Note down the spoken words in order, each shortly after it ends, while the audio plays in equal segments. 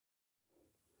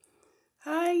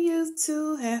Hi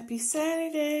YouTube, happy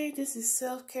Saturday. This is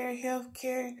self-care,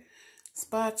 healthcare,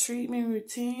 spa treatment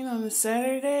routine on a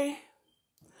Saturday.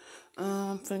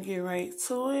 I'm gonna get right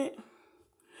to it.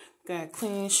 Got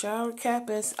clean shower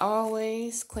cap as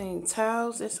always, clean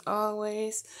towels as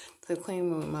always, to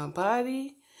clean my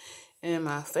body and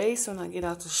my face when I get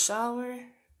out the shower.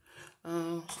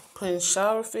 Putting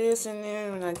shower fizz in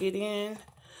there when I get in.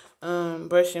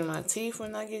 Brushing my teeth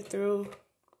when I get through.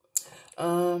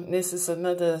 This is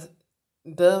another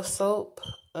Dove soap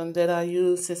that I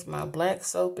use since my black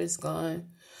soap is gone.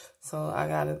 So I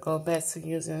gotta go back to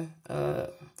using a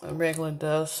regular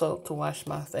Dove soap to wash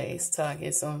my face till I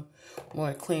get some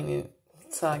more cleaning,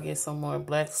 till I get some more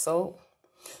black soap.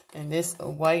 And this a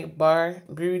white bar,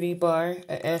 beauty bar,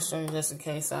 an extra just in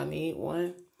case I need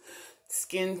one.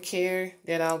 Skincare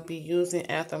that I'll be using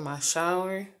after my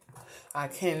shower. I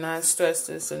cannot stress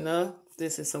this enough.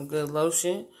 This is some good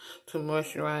lotion to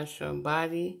moisturize your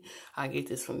body. I get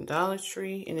this from Dollar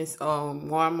Tree, and it's on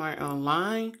Walmart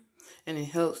online, and it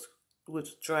helps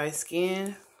with dry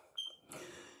skin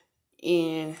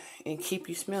and keep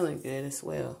you smelling good as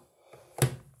well.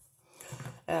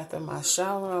 After my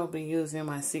shower, I'll be using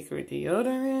my Secret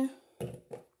deodorant,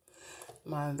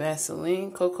 my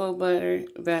Vaseline, cocoa butter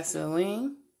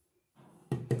Vaseline.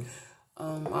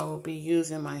 I will be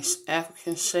using my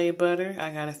African shea butter.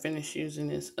 I gotta finish using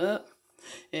this up.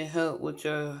 It helps with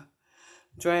your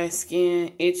dry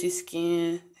skin, itchy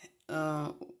skin,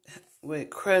 with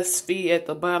crust feet at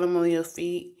the bottom of your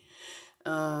feet,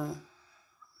 dry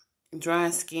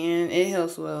skin. It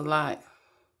helps with a lot.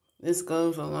 This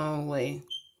goes a long way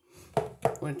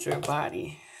with your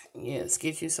body. Yes,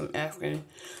 get you some African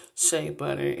shea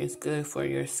butter. It's good for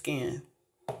your skin.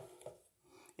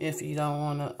 If you don't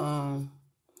want to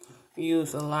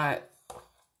use a lot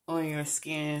on your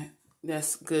skin,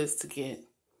 that's good to get.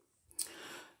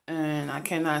 And I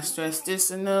cannot stress this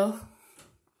enough.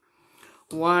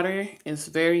 Water is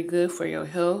very good for your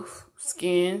health,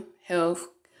 skin, health,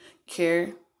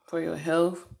 care for your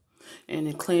health. And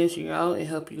it cleans you out. It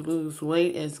helps you lose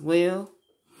weight as well.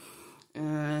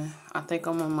 And I think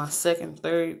I'm on my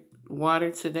third water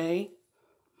today.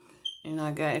 And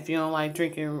I got, if you don't like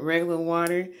drinking regular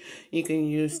water, you can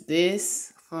use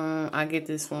this. I get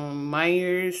this from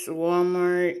Myers,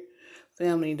 Walmart,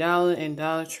 Family Dollar, and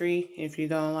Dollar Tree. If you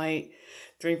don't like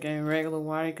drinking regular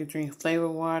water, you can drink flavored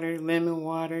water, lemon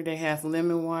water. They have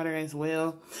lemon water as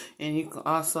well. And you can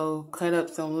also cut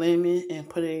up some lemon and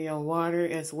put it in your water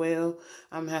as well.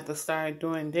 I'm going to have to start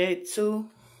doing that too.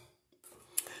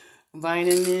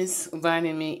 Vitamins,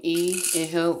 vitamin E. It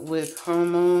helps with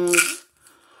hormones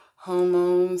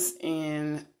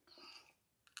and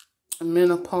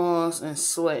menopause and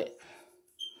sweat.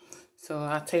 So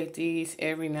I take these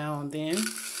every now and then.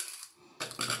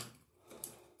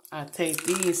 I take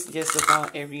these just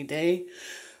about every day.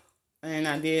 And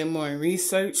I did more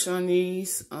research on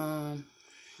these.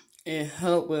 It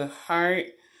helps with heart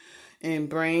and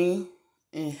brain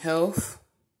and health.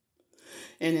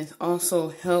 And it also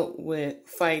helps with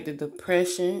fight the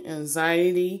depression,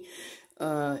 anxiety.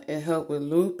 It helps with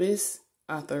lupus,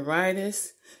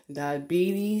 arthritis,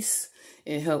 diabetes.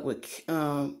 It helps with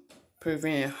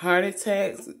preventing heart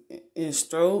attacks and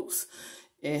strokes.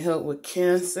 It helps with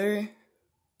cancer.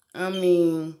 I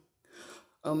mean,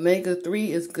 omega-3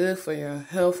 is good for your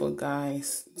health,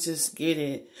 guys. Just get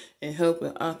it. It helps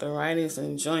with arthritis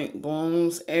and joint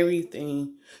bones,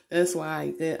 everything. That's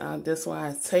why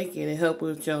I take it. It helps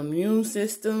with your immune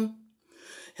system.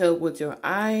 Help with your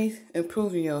eyes,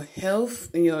 improving your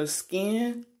health and your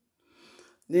skin.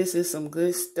 This is some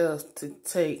good stuff to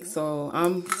take. So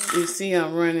you see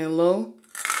I'm running low.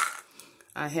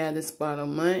 I had this about a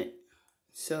month.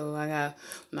 So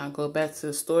when I go back to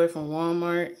the store from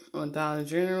Walmart or Dollar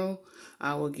General,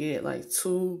 I will get like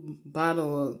 2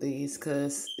 bottles of these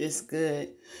because it's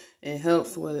good. It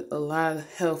helps with a lot of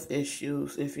health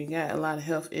issues. If you got a lot of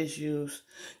health issues,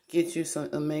 get you some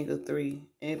omega-3.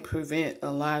 It prevent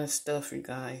a lot of stuff, you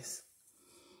guys.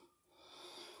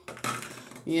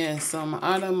 Yeah, so I'm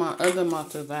out of my other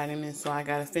multivitamins, so I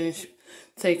gotta finish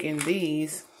taking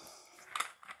these.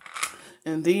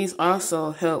 And these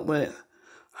also help with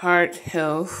heart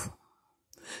health.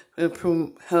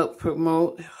 Help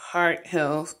promote heart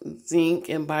health. Zinc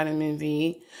and vitamin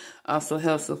B also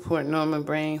help support normal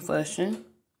brain function.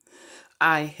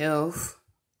 Eye health,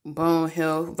 bone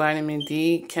health, vitamin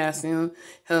D, calcium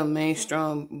help make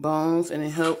strong bones, and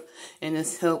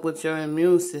it's help with your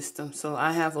immune system. So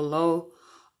I have a low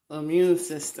immune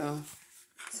system,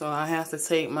 so I have to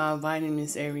take my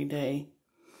vitamins every day.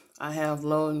 I have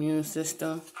low immune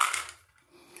system,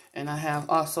 and I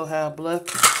also have blood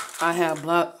I have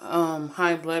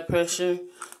high blood pressure,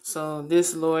 so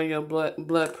this lower your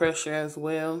blood pressure as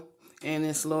well, and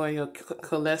it's lower your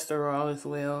cholesterol as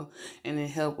well, and it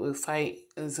help with fight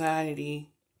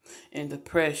anxiety and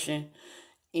depression,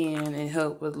 and it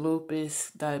help with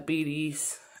lupus,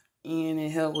 diabetes, and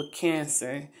it help with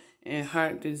cancer and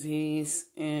heart disease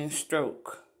and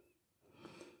stroke.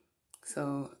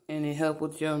 So, and it help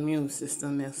with your immune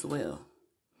system as well.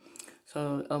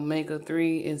 So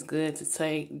omega-3 is good to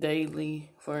take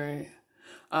daily for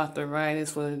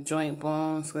arthritis, for joint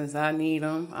bones, because I need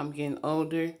them. I'm getting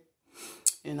older,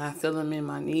 and I feel them in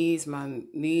my knees. My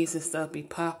knees and stuff be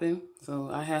popping, so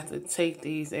I have to take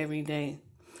these every day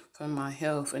for my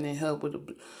health, and it help with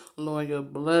lower your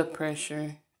blood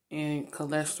pressure and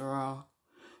cholesterol.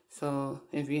 So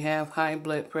if you have high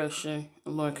blood pressure,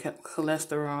 low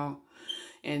cholesterol,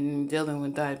 and dealing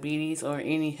with diabetes or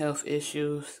any health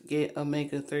issues, get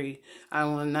omega-3. I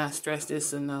will not stress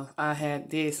this enough. I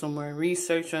did some more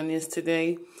research on this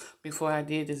today before I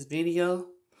did this video.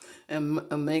 And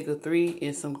omega-3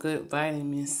 is some good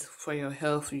vitamins for your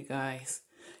health, you guys.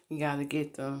 You gotta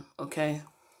get them, okay?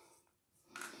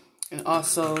 And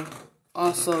also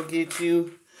get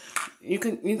you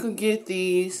can get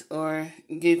these or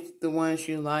get the ones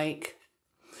you like.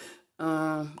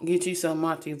 Get you some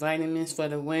multivitamins for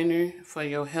the winter for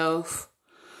your health,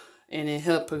 and it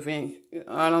help prevent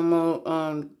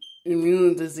autoimmune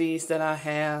immune disease that I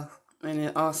have, and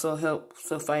it also helps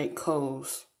to fight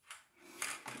colds.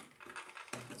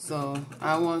 So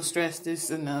I won't stress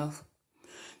this enough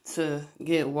to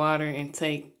get water and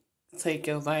take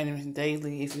your vitamins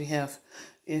daily if you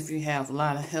have a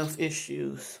lot of health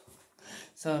issues.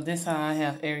 So this is how I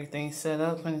have everything set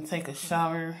up. I'm gonna take a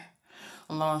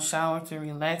long shower to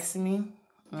relax me.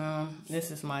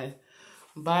 This is my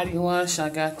body wash. I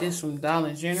got this from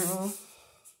Dollar General.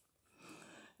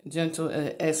 Gentle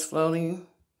exfoliating.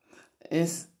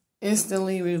 It's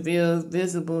instantly reveals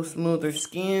visible smoother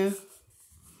skin.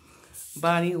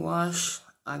 Body wash.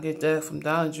 I get that from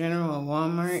Dollar General or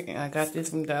Walmart. And I got this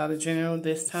from Dollar General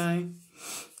this time.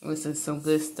 This is some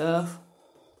good stuff.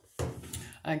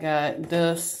 I got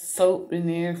Dove soap in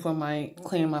there for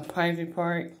clean my private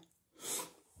part.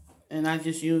 And I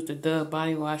just use the Dove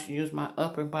body wash to use my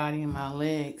upper body and my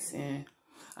legs. And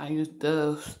I use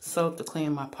Dove soap to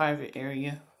clean my private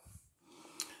area.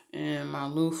 And my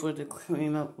loofah to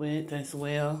clean up with as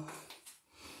well.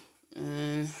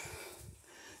 And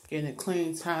get a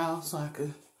clean towel so I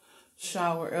could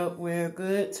shower up real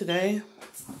good today.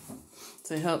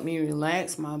 To help me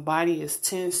relax. My body is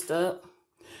tensed up.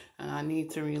 And I need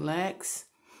to relax.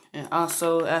 And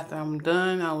also, after I'm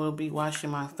done, I will be washing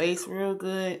my face real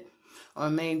good. Or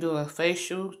may do a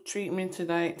facial treatment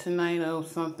tonight or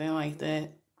something like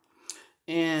that.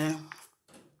 And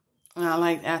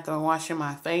after washing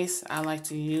my face, I like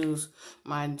to use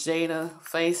my Jada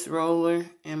face roller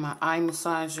and my eye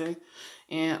massager.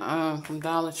 And from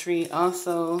Dollar Tree,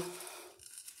 also,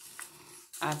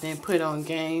 I've been put on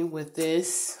game with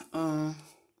this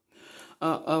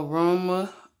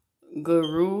Aroma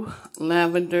Guru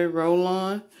Lavender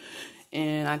Roll-On.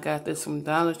 And I got this from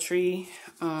Dollar Tree.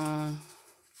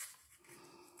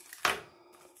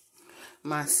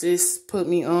 My sis put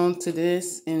me on to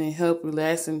this, and it helped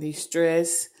relax and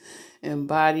de-stress and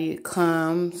body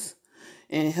calms,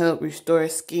 and help restore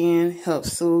skin, help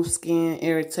soothe skin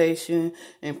irritation,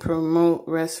 and promote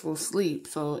restful sleep.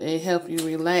 So it helps you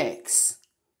relax.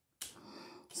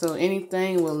 So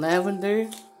anything with lavender,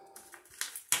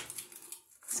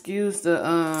 excuse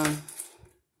the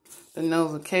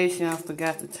notification, I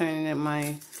forgot to turn in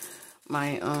my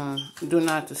do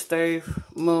not disturb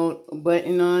mode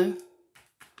button on.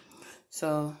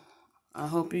 So I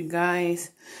hope you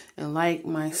guys like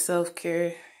my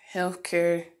self-care,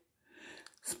 health-care,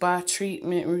 spa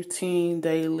treatment routine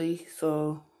daily.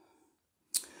 So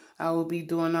I will be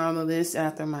doing all of this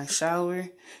after my shower.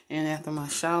 And after my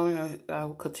shower, I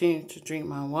will continue to drink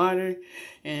my water.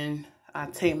 And I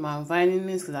take my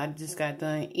vitamins because I just got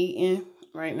done eating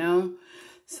right now.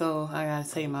 So I got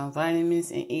to take my vitamins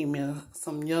and eat me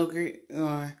some yogurt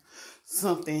or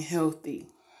something healthy.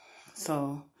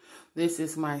 So this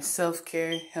is my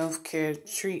self-care, health-care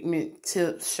treatment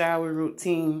tips, shower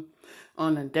routine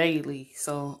on a daily.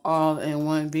 So all in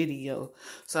one video.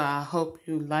 So I hope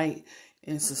you like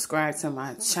and subscribe to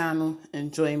my channel.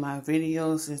 Enjoy my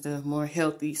videos. There's more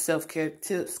healthy self-care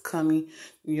tips coming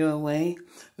your way.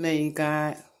 May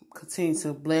God continue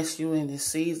to bless you in this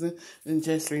season. And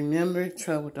just remember,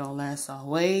 trouble don't last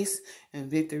always.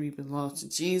 And victory belongs to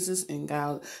Jesus. And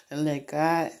God, and let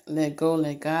go,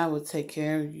 let God will take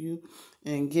care of you.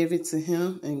 And give it to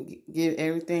Him. And give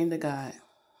everything to God.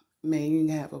 May you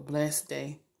have a blessed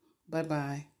day.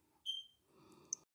 Bye-bye.